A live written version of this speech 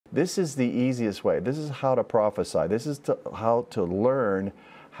This is the easiest way. This is how to prophesy. This is how to learn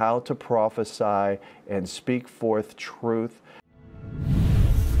how to prophesy and speak forth truth.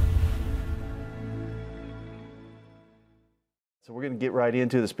 So we're going to get right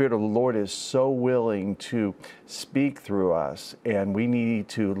into the Spirit of the Lord is so willing to speak through us, and we need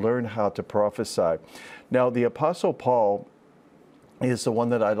to learn how to prophesy. Now, the Apostle Paul is the one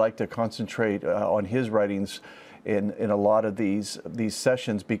that I'd like to concentrate on his writings in a lot of these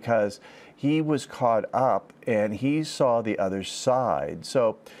sessions, because he was caught up and he saw the other side.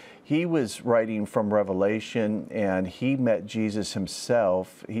 So he was writing from Revelation, and he met Jesus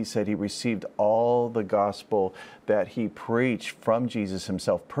himself. He said he received all the gospel that he preached from Jesus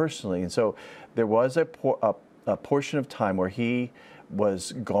himself personally. And so there was a portion of time where he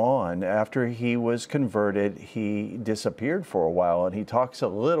was gone. After he was converted, he disappeared for a while, and he talks a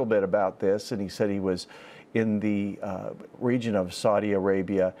little bit about this. And he said he was in the region of Saudi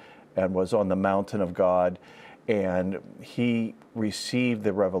Arabia and was on the mountain of God, and he received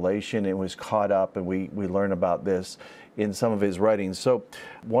the revelation and was caught up, and we learn about this in some of his writings. So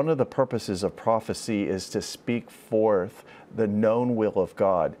one of the purposes of prophecy is to speak forth the known will of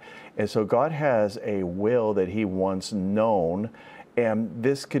God. And so God has a will that he wants known, and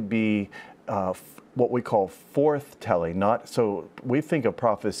this could be what we call forthtelling. Not so we think of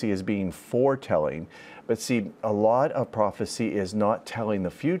prophecy as being foretelling, but see, a lot of prophecy is not telling the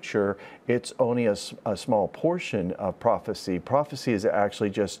future. It's only a small portion of prophecy. Prophecy is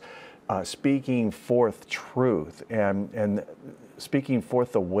actually just speaking forth truth and speaking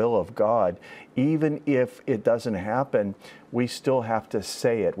forth the will of God. Even if it doesn't happen, we still have to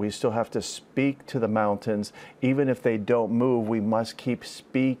say it. We still have to speak to the mountains. Even if they don't move, we must keep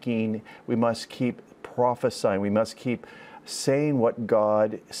speaking. We must keep prophesying. We must keep saying what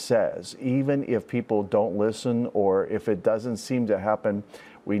God says. Even if people don't listen, or if it doesn't seem to happen,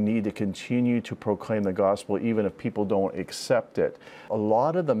 we need to continue to proclaim the gospel even if people don't accept it. A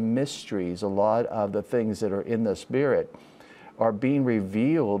lot of the mysteries, a lot of the things that are in the Spirit are being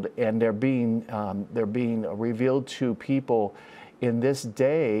revealed, and they're being revealed to people in this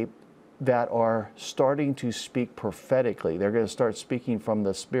day that are starting to speak prophetically. They're going to start speaking from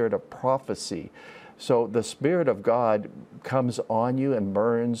the spirit of prophecy. So the Spirit of God comes on you and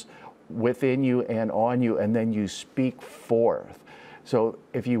burns within you and on you, and then you speak forth. So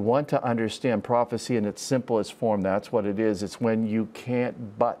if you want to understand prophecy in its simplest form, that's what it is. It's when you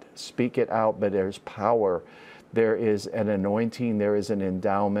can't but speak it out, but there's power. There is an anointing, there is an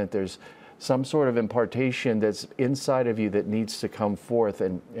endowment, there's some sort of impartation that's inside of you that needs to come forth.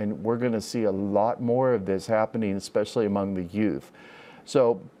 And we're going to see a lot more of this happening, especially among the youth.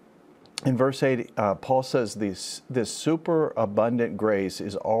 So in verse 8, Paul says this superabundant grace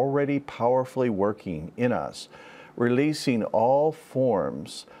is already powerfully working in us, releasing all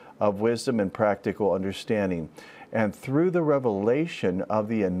forms of wisdom and practical understanding. And through the revelation of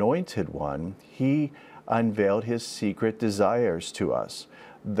the Anointed One, he unveiled his secret desires to us,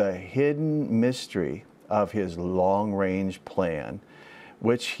 the hidden mystery of his long-range plan,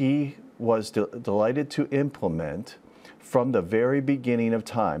 which he was delighted to implement from the very beginning of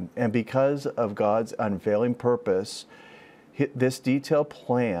time. And because of God's unveiling purpose, this detailed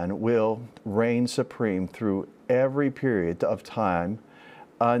plan will reign supreme through every period of time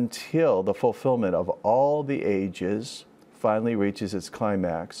until the fulfillment of all the ages finally reaches its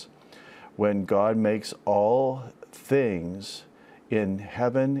climax, when God makes all things in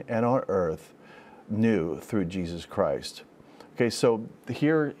heaven and on earth new through Jesus Christ. Okay, so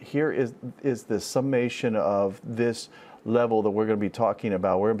here is the summation of this level that we're going to be talking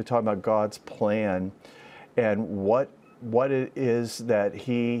about. We're going to be talking about God's plan and what it is that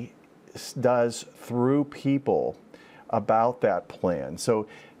he does through people about that plan. So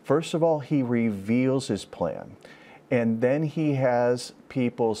first of all, he reveals his plan, and then he has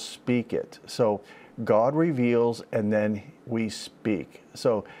people speak it. So God reveals, and then we speak.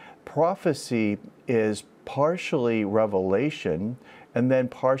 So prophecy is partially revelation and then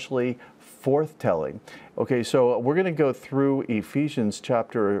partially forthtelling. Okay, so we're going to go through Ephesians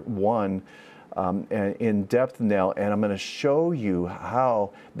chapter 1 in depth now, and I'm going to show you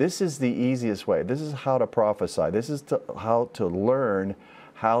how this is the easiest way. This is how to prophesy. This is how to learn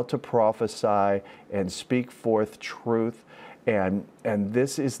how to prophesy and speak forth truth. And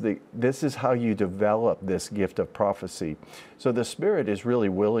this is how you develop this gift of prophecy. So the Spirit is really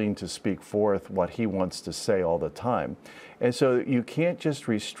willing to speak forth what he wants to say all the time. And so you can't just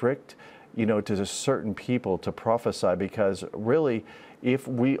restrict, to certain people to prophesy, because really, if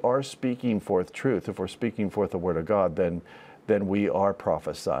we are speaking forth truth, if we're speaking forth the Word of God, then we are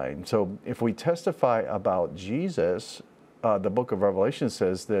prophesying. So if we testify about Jesus, the book of Revelation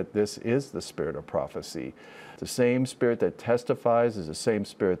says that this is the spirit of prophecy. The same spirit that testifies is the same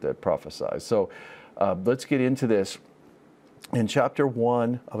spirit that prophesies. So let's get into this. In chapter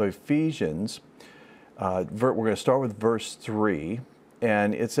 1 of Ephesians, we're going to start with verse 3.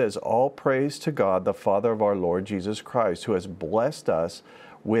 And it says, "All praise to God, the Father of our Lord Jesus Christ, who has blessed us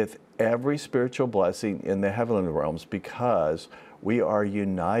with every spiritual blessing in the heavenly realms because we are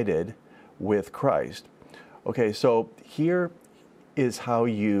united with Christ." Okay, so here is how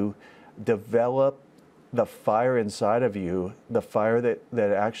you develop the fire inside of you, the fire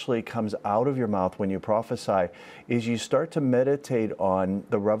that actually comes out of your mouth when you prophesy, is you start to meditate on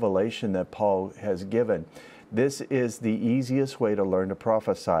the revelation that Paul has given. This is the easiest way to learn to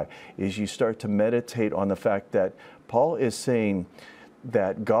prophesy, is you start to meditate on the fact that Paul is saying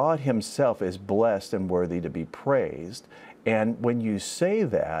that God himself is blessed and worthy to be praised. And when you say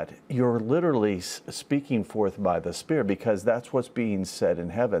that, you're literally speaking forth by the Spirit, because that's what's being said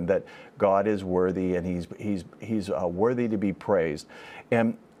in heaven, that God is worthy and he's worthy to be praised.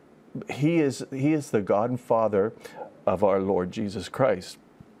 And he is the God and Father of our Lord Jesus Christ.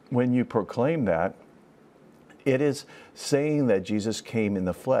 When you proclaim that, it is saying that Jesus came in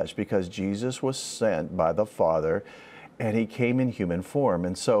the flesh, because Jesus was sent by the Father and he came in human form.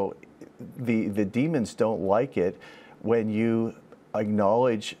 And so the demons don't like it when you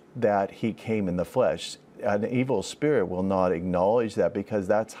acknowledge that he came in the flesh. An evil spirit will not acknowledge that, because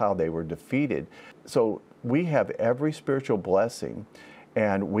that's how they were defeated. So we have every spiritual blessing,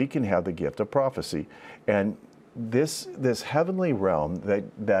 and we can have the gift of prophecy. And this heavenly realm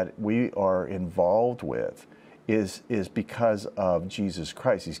that we are involved with is because of Jesus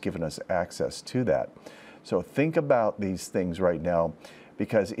Christ. He's given us access to that. So think about these things right now,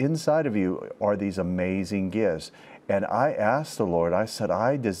 because inside of you are these amazing gifts. And I asked the Lord, I said,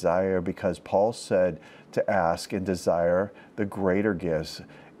 I desire, because Paul said to ask and desire the greater gifts,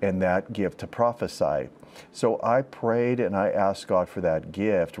 and that gift to prophesy. So I prayed and I asked God for that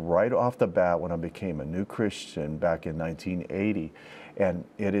gift right off the bat when I became a new Christian back in 1980. And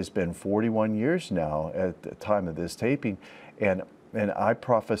it has been 41 years now at the time of this taping. And I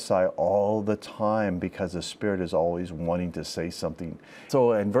prophesy all the time, because the Spirit is always wanting to say something.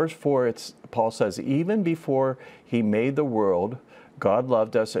 So in verse 4, Paul says, "Even before he made the world, God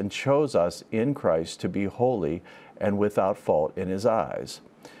loved us and chose us in Christ to be holy and without fault in his eyes."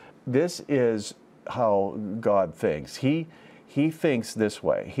 This is how God thinks. He thinks this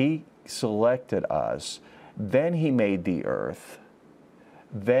way. He selected us, then he made the earth.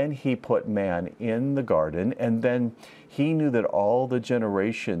 Then he put man in the garden, and then he knew that all the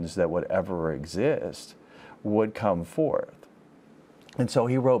generations that would ever exist would come forth. And so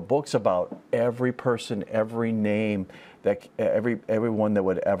he wrote books about every person, every name, that everyone that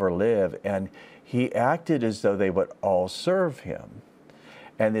would ever live, and he acted as though they would all serve him.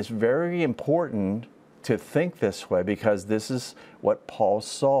 And it's very important to think this way, because this is what Paul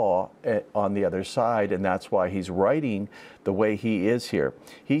saw on the other side, and that's why he's writing the way he is here.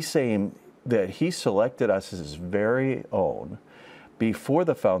 He's saying that he selected us as his very own before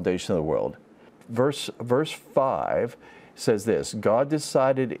the foundation of the world. Verse 5 says this: "God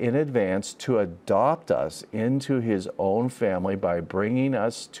decided in advance to adopt us into his own family by bringing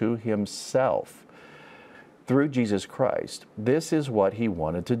us to himself through Jesus Christ. This is what he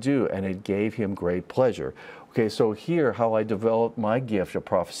wanted to do, and it gave him great pleasure." Okay, so here, how I developed my gift of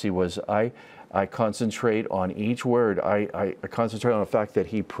prophecy was I concentrate on each word. I concentrate on the fact that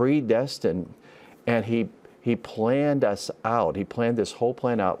he predestined, and he planned us out. He planned this whole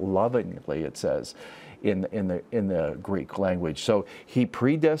plan out lovingly, it says in the Greek language. So he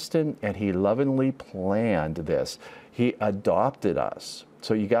predestined and he lovingly planned this. He adopted us.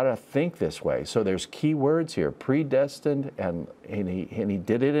 So you got to think this way. So there's key words here: predestined, and he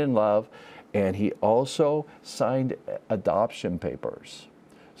did it in love, and he also signed adoption papers.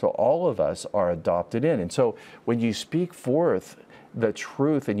 So all of us are adopted in. And so when you speak forth the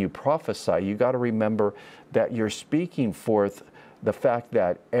truth and you prophesy, you got to remember that you're speaking forth the fact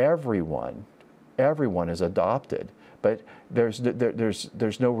that everyone is adopted. But there's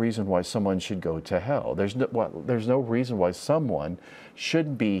no reason why someone should go to hell. There's no reason why someone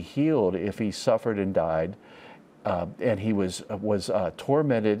shouldn't be healed if he suffered and died, and he was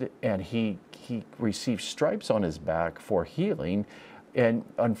tormented, and he received stripes on his back for healing, and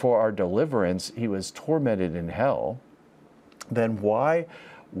for our deliverance he was tormented in hell. Then why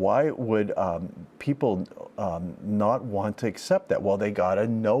would people not want to accept that? Well, they got to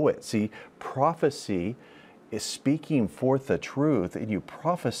know it. See, prophecy is speaking forth the truth, and you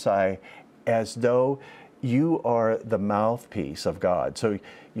prophesy as though you are the mouthpiece of God. So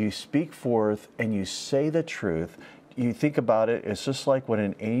you speak forth and you say the truth. you think about it, it's just like when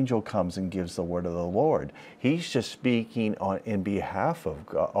an angel comes and gives the word of the Lord. He's just speaking in behalf of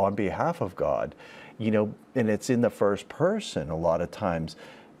God, on behalf of God, and it's in the first person a lot of times.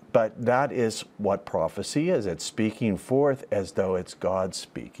 But that is what prophecy is. It's speaking forth as though it's God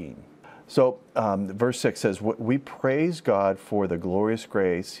speaking. So verse 6 says, we praise God for the glorious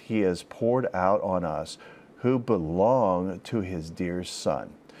grace he has poured out on us who belong to his dear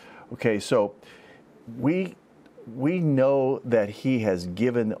Son. Okay, so we know that he has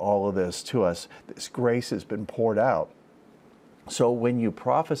given all of this to us. This grace has been poured out. So when you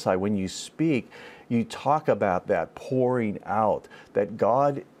prophesy, when you speak, you talk about that pouring out, that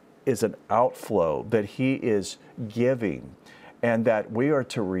God is an outflow, that he is giving, and that we are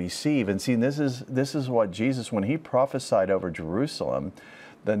to receive. And see, this is what Jesus, when he prophesied over Jerusalem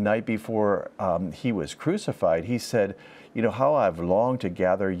the night before he was crucified, he said, how I've longed to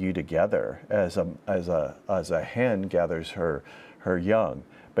gather you together as a hen gathers her young,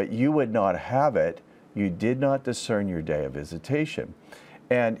 but you would not have it. You did not discern your day of visitation.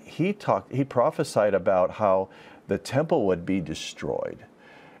 And he prophesied about how the temple would be destroyed,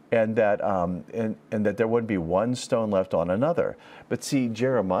 and that that there wouldn't be one stone left on another. But see,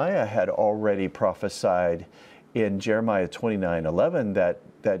 Jeremiah had already prophesied in Jeremiah 29:11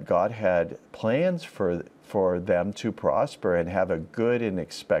 that God had plans for them to prosper and have a good and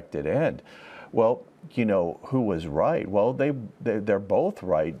expected end. Well, who was right? Well, they're both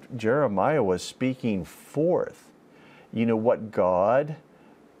right. Jeremiah was speaking forth, what God's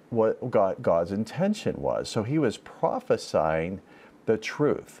intention was. So he was prophesying the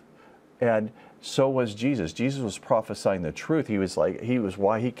truth. And so was Jesus. Jesus was prophesying the truth.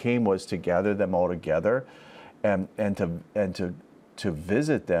 Why he came was to gather them all together and to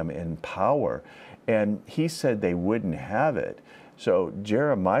visit them in power. And he said they wouldn't have it. So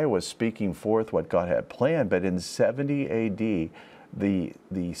Jeremiah was speaking forth what God had planned, but in 70 AD,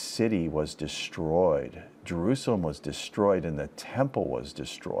 the city was destroyed. Jerusalem was destroyed and the temple was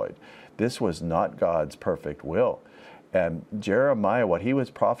destroyed. This was not God's perfect will. And Jeremiah, what he was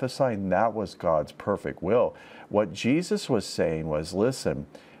prophesying, that was God's perfect will. What Jesus was saying was, listen,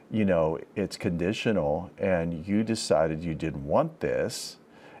 it's conditional, and you decided you didn't want this,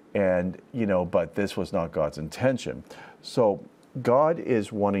 and, but this was not God's intention. So God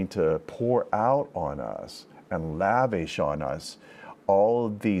is wanting to pour out on us and lavish on us all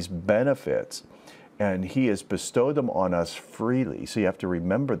of these benefits, and he has bestowed them on us freely. So you have to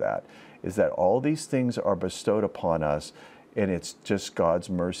remember that, is that all these things are bestowed upon us, and it's just God's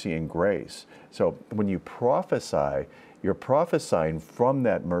mercy and grace. So when you prophesy, you're prophesying from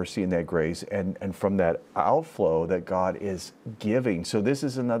that mercy and that grace and from that outflow that God is giving. So this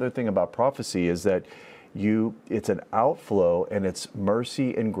is another thing about prophecy, is that it's an outflow, and it's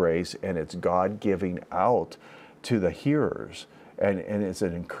mercy and grace, and it's God giving out to the hearers. And it's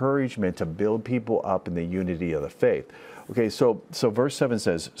an encouragement to build people up in the unity of the faith. Okay, so verse 7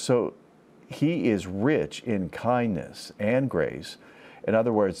 says, so he is rich in kindness and grace. In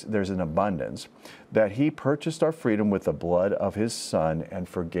other words, there's an abundance, that he purchased our freedom with the blood of his Son and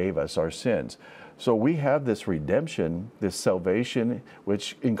forgave us our sins. So we have this redemption, this salvation,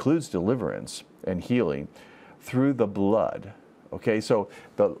 which includes deliverance and healing through the blood. Okay, so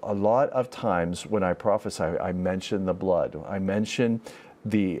a lot of times when I prophesy, I mention the blood. I mention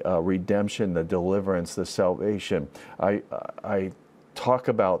the redemption, the deliverance, the salvation. I talk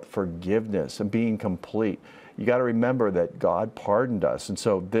about forgiveness and being complete. You got to remember that God pardoned us. And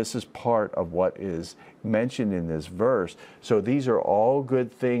so this is part of what is mentioned in this verse. So these are all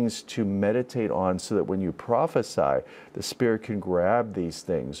good things to meditate on, so that when you prophesy, the Spirit can grab these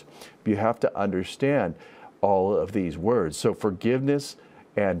things. You have to understand all of these words. So forgiveness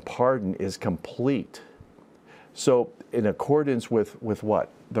and pardon is complete. So in accordance with what?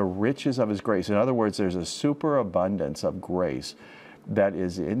 The riches of his grace. In other words, there's a superabundance of grace that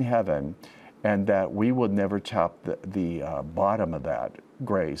is in heaven, and that we will never tap the bottom of that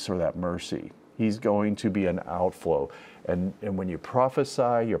grace or that mercy. He's going to be an outflow. And when you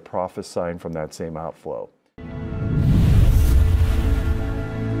prophesy, you're prophesying from that same outflow.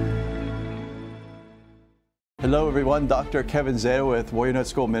 Hello everyone, Dr. Kevin Zeta with Warrior Net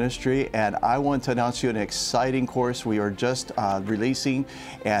School Ministry, and I want to announce you an exciting course we are just releasing,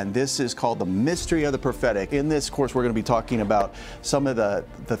 and this is called The Mystery of the Prophetic. In this course, we're going to be talking about some of the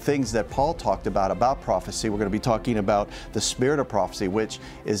things that Paul talked about prophecy. We're going to be talking about the spirit of prophecy, which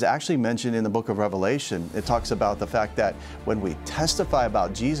is actually mentioned in the book of Revelation. It talks about the fact that when we testify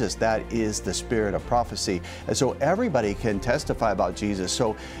about Jesus, that is the spirit of prophecy. And so everybody can testify about Jesus.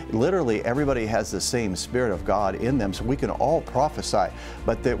 So literally everybody has the same Spirit of God. God in them, so we can all prophesy.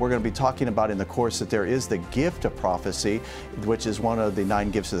 But that we're going to be talking about in the course that there is the gift of prophecy, which is one of the 9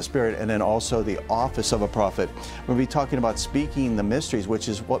 gifts of the Spirit, and then also the office of a prophet. We'll be talking about speaking the mysteries, which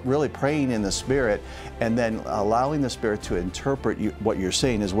is what really praying in the Spirit, and then allowing the Spirit to interpret what you're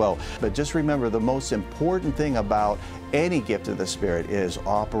saying as well. But just remember, the most important thing about any gift of the Spirit is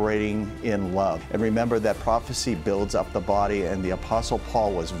operating in love. And remember that prophecy builds up the body, and the Apostle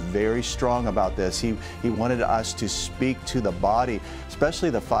Paul was very strong about this. He wanted us to speak to the body, especially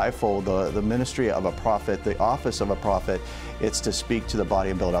the fivefold, the ministry of a prophet, the office of a prophet. It's to speak to the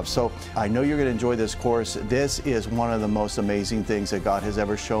body and build up. So I know you're going to enjoy this course. This is one of the most amazing things that God has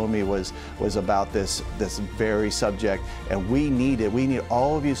ever shown me was about this very subject. And we need it. We need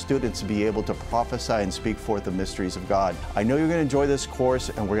all of you students to be able to prophesy and speak forth the mysteries of God. I know you're going to enjoy this course,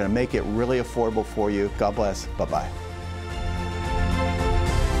 and we're going to make it really affordable for you. God bless. Bye-bye.